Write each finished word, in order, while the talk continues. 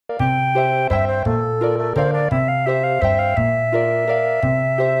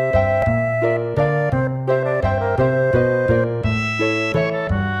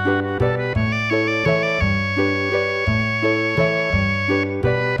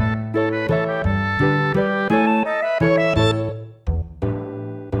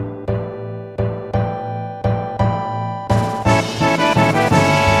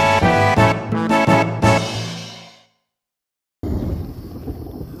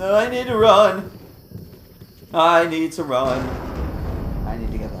I need to run. I need to run. I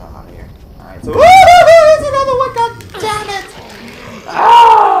need to get the hell out of here. Alright, so... There's another one! God damn it!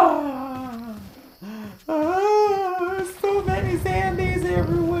 So many zombies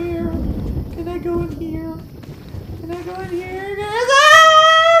everywhere. Can I go in here? Can I go in here? No!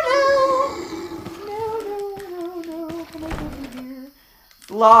 Can I go through here?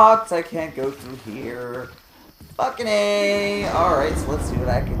 It's locked. I can't go through here. Fucking A. Alright, so let's see what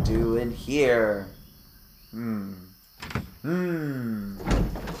I can do in here. I'm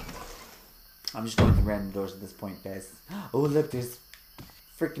just going through random doors at this point, guys. Oh, look, there's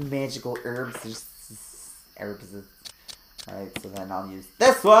freaking magical herbs. There's herbs. Alright, so then I'll use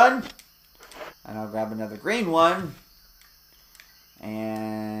this one. And I'll grab another green one.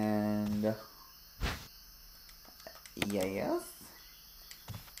 And... yes.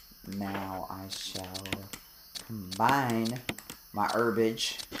 Now I shall combine my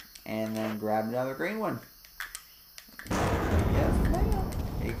herbage. And then grab another green one. Yes, ma'am.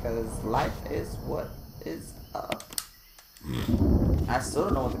 Because life is what is up. I still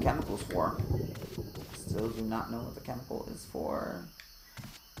don't know what the chemical's for. Still do not know what the chemical is for.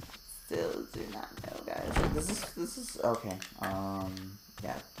 Still do not know, guys. This is okay.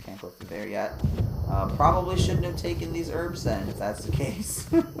 Yeah, can't go through there yet. Probably shouldn't have taken these herbs then, if that's the case.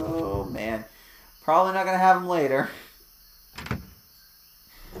 Oh man, probably not gonna have them later.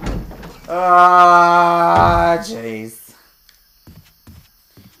 Ah, jeez.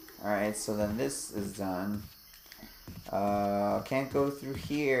 Alright, so then this is done. Can't go through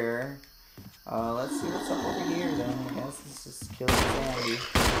here. Let's see what's up over here then. I guess let's just kill the zombie.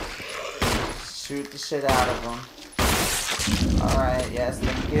 Shoot the shit out of them. Alright, yes,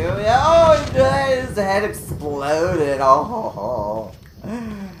 thank you. Oh, his head exploded. Oh.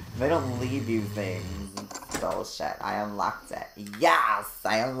 They don't leave you things. Oh shit, I unlocked it. Yes,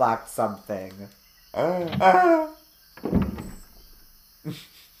 I unlocked something. Oh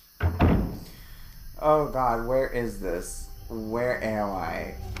god, where is this? Where am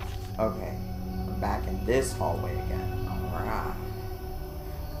I? Okay, I'm back in this hallway again. Alright.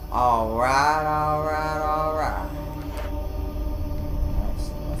 Alright. Alright,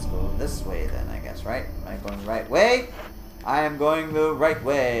 so let's go this way then, I guess, right? Am I going the right way? I am going the right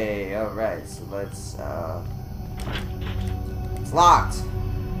way. Alright, so let's, it's locked.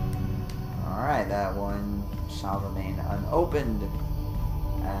 Alright, that one shall remain unopened.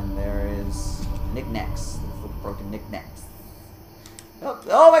 And there is knickknacks. These little broken knickknacks.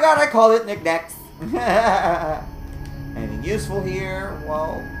 Oh my god, I called it knickknacks. Anything useful here?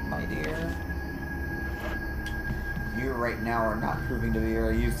 Well, my dear, you right now are not proving to be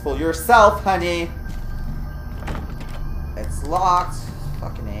very useful yourself, honey. It's locked.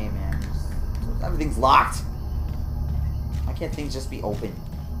 Fucking A, man. Everything's locked. Why can't things just be open?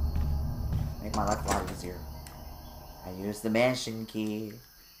 Make my life a lot easier. I use the mansion key.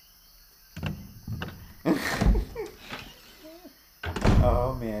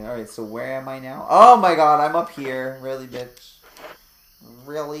 Oh man, alright, so where am I now? Oh my god, I'm up here. Really, bitch?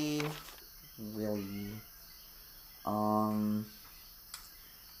 Really? Really?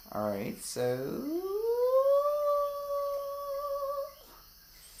 Alright, so...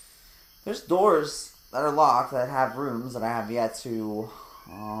 there's doors that are locked that have rooms that I have yet to,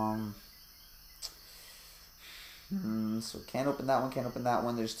 so can't open that one, can't open that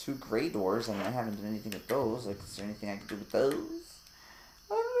one. There's two gray doors, and I haven't done anything with those. Like, is there anything I can do with those?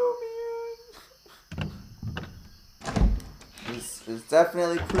 I don't know, man. This is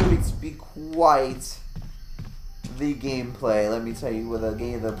definitely proving to be quite the gameplay. Let me tell you, with a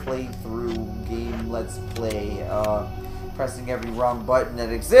game, the playthrough game, let's play, pressing every wrong button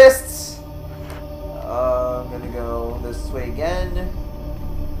that exists. I'm gonna go this way again.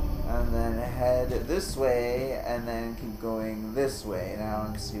 And then head this way, and then keep going this way. Now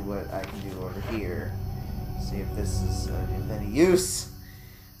and see what I can do over here. See if this is of any use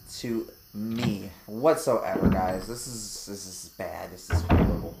to me whatsoever, guys. This is bad. This is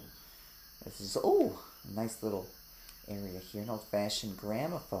horrible. This is a nice little area here. An old-fashioned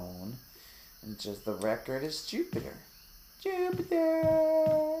gramophone, and just the record is Jupiter. Jupiter.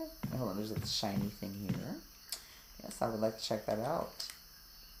 Hold on, there's a shiny thing here. Yes, I would like to check that out.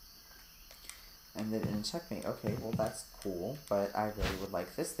 And they didn't check me. Okay, well that's cool, but I really would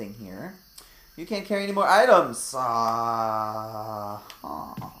like this thing here. You can't carry any more items.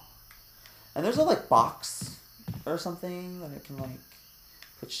 And there's a like box or something that I can like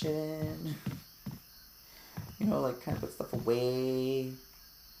put shit in. You know, like kind of put stuff away.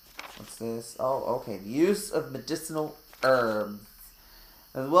 What's this? Oh, okay. The use of medicinal herbs.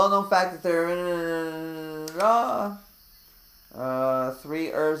 There's a well-known fact that they're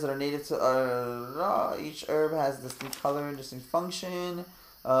 3 herbs that are native to each herb has distinct color and distinct function.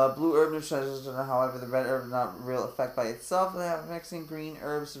 Blue herb neutralizes, however, the red herb is not real effect by itself. They have mixing green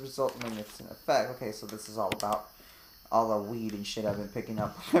herbs to result in magnificent effect. Okay, so this is all about all the weed and shit I've been picking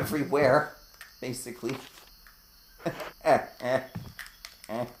up everywhere, basically.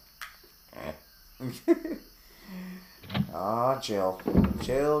 Oh, Jill.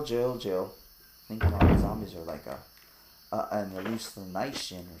 Jill. Thinking all the zombies are like an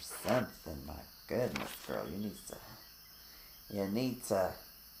hallucination or something. My goodness, girl, you need to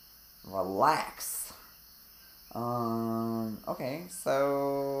relax. Okay, so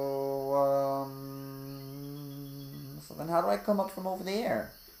then how do I come up from over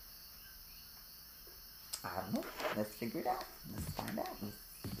there? I don't know. Let's figure it out. Let's find out. Let's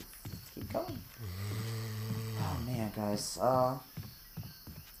keep going. Oh man, guys.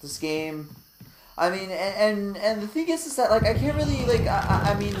 This game. I mean, and the thing is that like I can't really like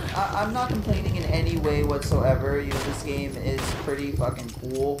I'm not complaining in any way whatsoever. You know, this game is pretty fucking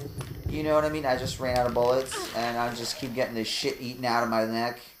cool. You know what I mean? I just ran out of bullets and I just keep getting this shit eaten out of my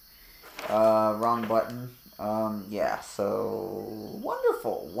neck. Wrong button. Yeah. So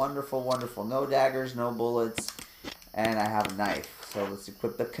wonderful. No daggers, no bullets, and I have a knife. So let's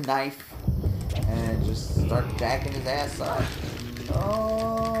equip the knife and just start jacking his ass up.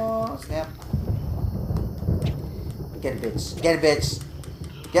 No snap. Get it, bitch.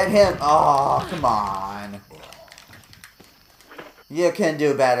 Get him. Oh, come on. You can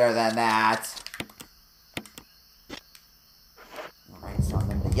do better than that. Alright, so I'm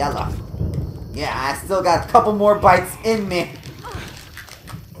in the yellow. Yeah, I still got a couple more bites in me.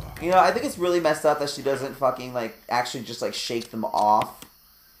 You know, I think it's really messed up that she doesn't fucking, like, actually just, like, shake them off.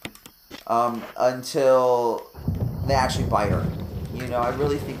 Until they actually bite her. You know, I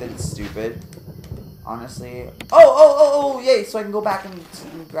really think that it's stupid. Honestly. Oh, yay! So I can go back and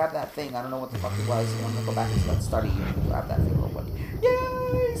grab that thing. I don't know what the fuck it was. I'm gonna go back into that study and grab that thing real quick.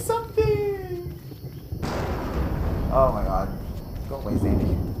 Yay! Something! Oh my god. Go away,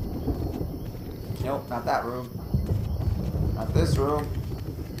 Sandy. Nope, not that room. Not this room.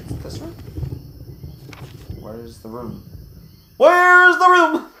 Is it this room? Where's the room? Where's the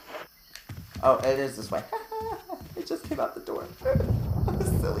room? Oh, it is this way. It just came out the door.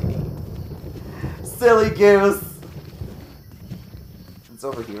 Silly me. Silly goose. It's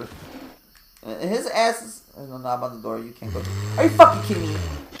over here. His ass is... There's no knob on the door. You can't go through. Are you fucking kidding me?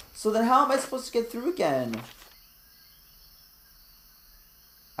 So then how am I supposed to get through again?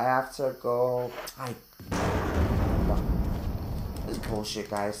 I have to go... This is bullshit,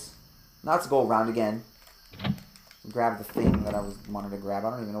 guys. Not to go around again. Grab the thing that I wanted to grab.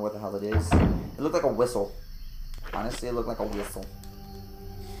 I don't even know what the hell it is. It looked like a whistle. Honestly, it looked like a whistle.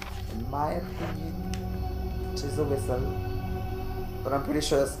 In my opinion, it is a whistle. But I'm pretty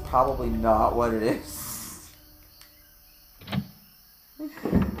sure that's probably not what it is.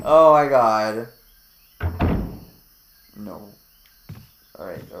 Oh my god. No.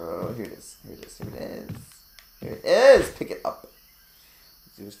 Alright, here it is. Here it is! Pick it up.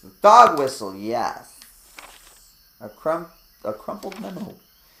 There's the dog whistle, yes. A crumpled memo.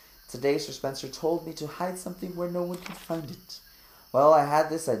 Today, Sir Spencer told me to hide something where no one can find it. Well, I had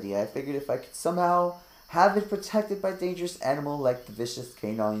this idea. I figured if I could somehow have it protected by dangerous animal like the vicious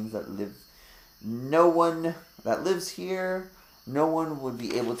canines that lives here, no one would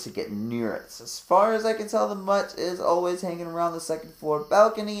be able to get near it. As far as I can tell, the mutt is always hanging around the second floor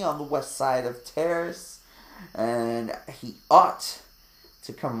balcony on the west side of terrace, and he ought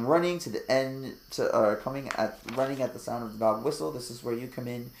to come running to the end running at the sound of the dog whistle. This is where you come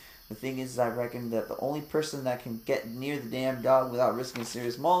in. The thing is, I reckon that the only person that can get near the damn dog without risking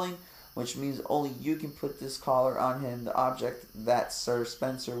serious mauling, which means only you can put this collar on him. The object that Sir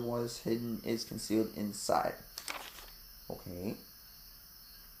Spencer was hidden is concealed inside. Okay.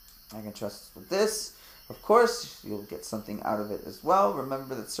 I can trust with this. Of course, you'll get something out of it as well.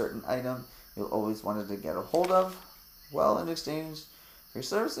 Remember that certain item you'll always wanted to get a hold of. Well, in exchange for your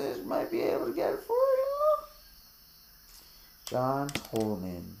services, you might be able to get it for you. John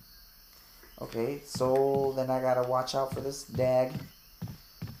Tolman. Okay, so then I gotta watch out for this dag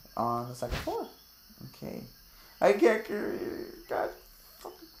on the second floor. Okay. I can't carry it. God.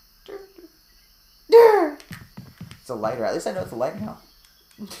 It's a lighter. At least I know it's a lighter now.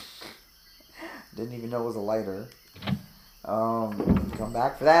 Didn't even know it was a lighter. Come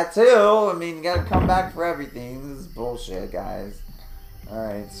back for that too. I mean, you gotta come back for everything. This is bullshit, guys.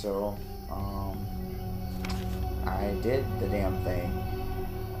 Alright, so, I did the damn thing.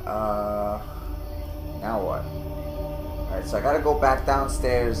 Now what? Alright, so I gotta go back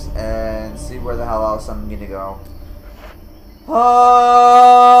downstairs and see where the hell else I'm gonna go.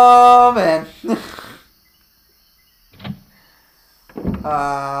 Oh, man.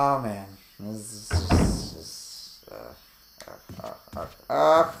 Oh, man. This is just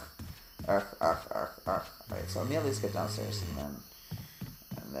Alright, so let me at least get downstairs,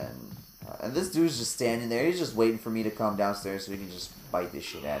 and this dude's just standing there. He's just waiting for me to come downstairs so he can just bite this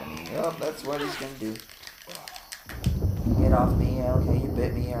shit out of me. Yep, that's what he's gonna do. Get off me. Okay, you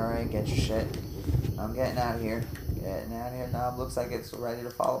bit me. Alright, get your shit. I'm getting out of here. Getting out of here now. Looks like it's ready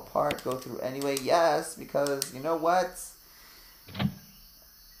to fall apart. Go through anyway. Yes, because you know what?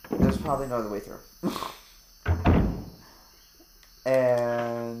 There's probably no other way through.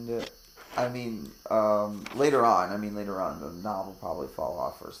 And I mean, later on, the knob will probably fall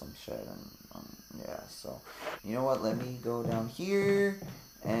off or some shit, and yeah. So, you know what? Let me go down here,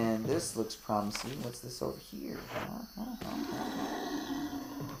 and this looks promising. What's this over here?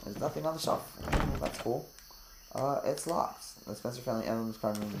 There's nothing on the shelf. That's cool. It's locked. The Spencer family emblems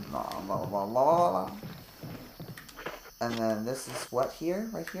card. And then this is what here?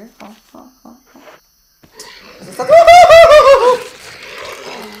 Right here? Is this something?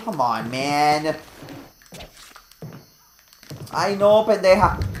 Come on, man. I know,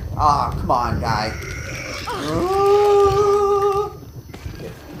 pendeja. Ah, come on, guy.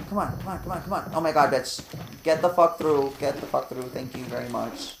 Come on. Oh my god, bitch. Get the fuck through. Thank you very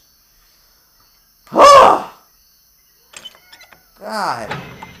much. God.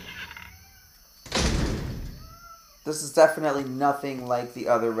 This is definitely nothing like the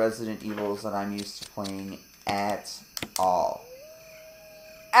other Resident Evils that I'm used to playing at all.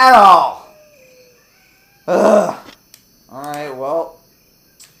 At all! Ugh. Alright, well,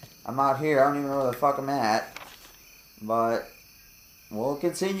 I'm out here. I don't even know where the fuck I'm at. But we'll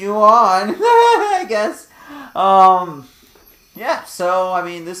continue on, I guess. Yeah, so, I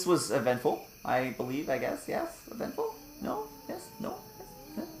mean, this was eventful, I believe, I guess. Yes? Eventful? No? Yes? No?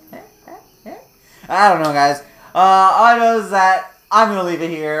 Yes? I don't know, guys. All I know is that I'm going to leave it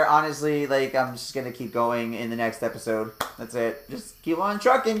here. Honestly, like, I'm just going to keep going in the next episode. That's it. Just keep on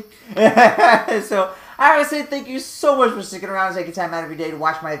trucking. So, I want to say thank you so much for sticking around and taking time out of your day to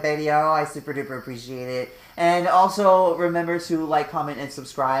watch my video. I super duper appreciate it. And also, remember to like, comment, and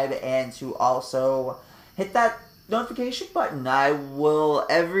subscribe. And to also hit that notification button. I will,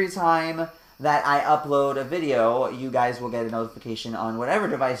 every time that I upload a video, you guys will get a notification on whatever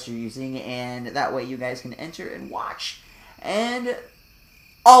device you're using, and that way you guys can enter and watch, and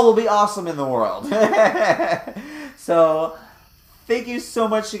all will be awesome in the world. So, thank you so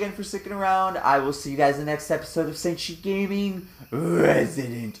much again for sticking around. I will see you guys in the next episode of Senshi Gaming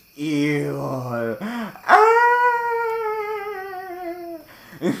Resident Evil.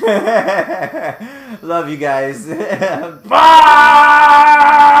 Love you guys. Bye!